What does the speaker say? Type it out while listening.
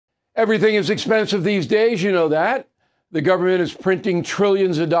Everything is expensive these days, you know that. The government is printing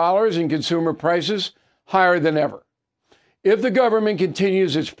trillions of dollars and consumer prices higher than ever. If the government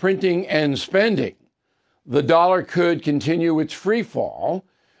continues its printing and spending, the dollar could continue its free fall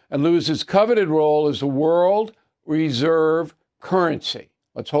and lose its coveted role as the world reserve currency.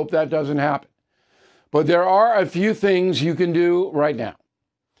 Let's hope that doesn't happen. But there are a few things you can do right now.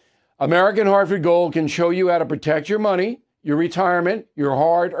 American Hartford Gold can show you how to protect your money, your retirement, your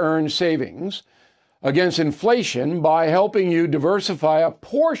hard-earned savings against inflation by helping you diversify a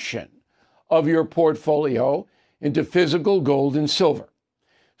portion of your portfolio into physical gold and silver.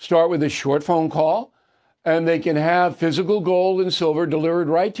 Start with a short phone call, and they can have physical gold and silver delivered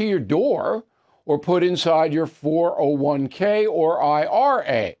right to your door or put inside your 401k or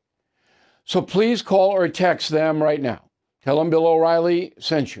IRA. So please call or text them right now. Tell them Bill O'Reilly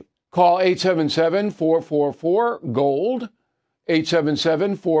sent you. Call 877-444-GOLD,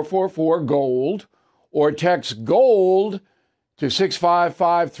 877-444-GOLD, or text GOLD to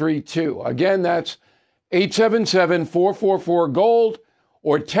 65532. Again, that's 877-444-GOLD,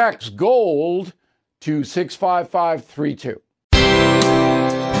 or text GOLD to 65532.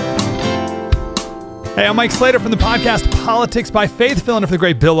 Hey, I'm Mike Slater from the podcast Politics by Faith, filling in for the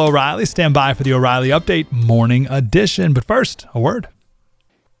great Bill O'Reilly. Stand by for the O'Reilly Update Morning Edition. But first, a word.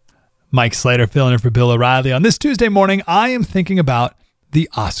 Mike Slater filling in for Bill O'Reilly. On this Tuesday morning, I am thinking about the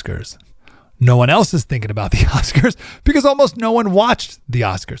Oscars. No one else is thinking about the Oscars because almost no one watched the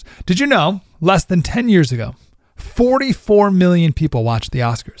Oscars. Did you know, less than 10 years ago, 44 million people watched the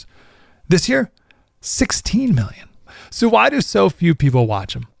Oscars. This year, 16 million. So why do so few people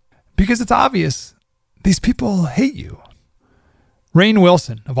watch them? Because it's obvious. These people hate you. Rainn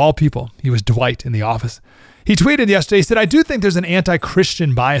Wilson, of all people, he was Dwight in The Office. He tweeted yesterday, he said, I do think there's an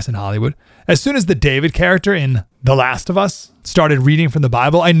anti-Christian bias in Hollywood. As soon as the David character in The Last of Us started reading from the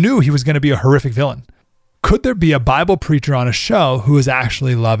Bible, I knew he was going to be a horrific villain. Could there be a Bible preacher on a show who is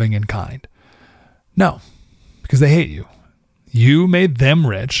actually loving and kind? No, because they hate you. You made them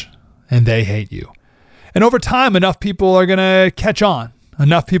rich, and they hate you. And over time, enough people are going to catch on.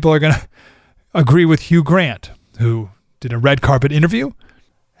 Enough people are going to agree with Hugh Grant, who did a red carpet interview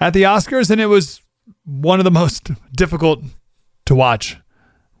at the Oscars, and it was one of the most difficult to watch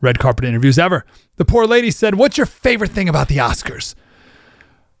red carpet interviews ever. The poor lady said, "What's your favorite thing about the Oscars?"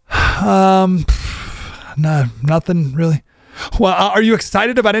 No, nothing really. Well, are you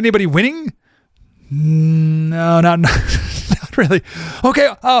excited about anybody winning? No, not really. Okay,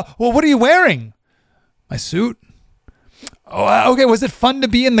 well, what are you wearing? My suit. Oh, okay, was it fun to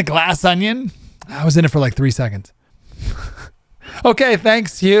be in The Glass Onion? I was in it for like 3 seconds. Okay,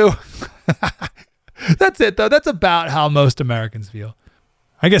 thanks, Hugh. That's it, though. That's about how most Americans feel.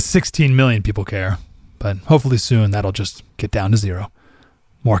 I guess 16 million people care, but hopefully soon that'll just get down to 0.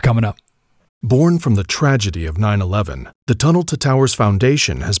 More coming up. Born from the tragedy of 9/11, the Tunnel to Towers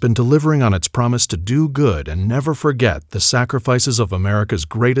Foundation has been delivering on its promise to do good and never forget the sacrifices of America's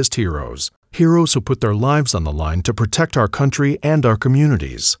greatest heroes. Heroes who put their lives on the line to protect our country and our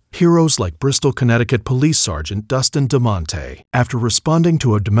communities. Heroes like Bristol, Connecticut Police Sergeant Dustin DeMonte. After responding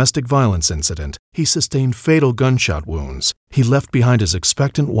to a domestic violence incident, he sustained fatal gunshot wounds. He left behind his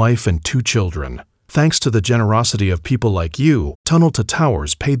expectant wife and 2 children. Thanks to the generosity of people like you, Tunnel to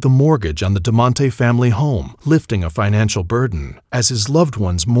Towers paid the mortgage on the DeMonte family home, lifting a financial burden. As his loved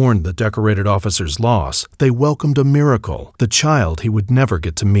ones mourned the decorated officer's loss, they welcomed a miracle, the child he would never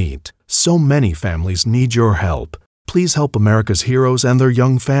get to meet. So many families need your help. Please help America's heroes and their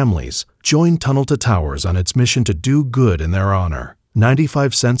young families. Join Tunnel to Towers on its mission to do good in their honor.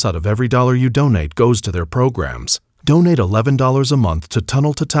 95 cents out of every dollar you donate goes to their programs. Donate $11 a month to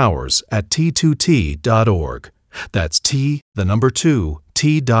Tunnel to Towers at T2T.org. That's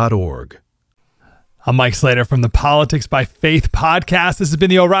T2T.org. I'm Mike Slater from the Politics by Faith podcast. This has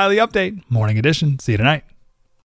been the O'Reilly Update, Morning Edition. See you tonight.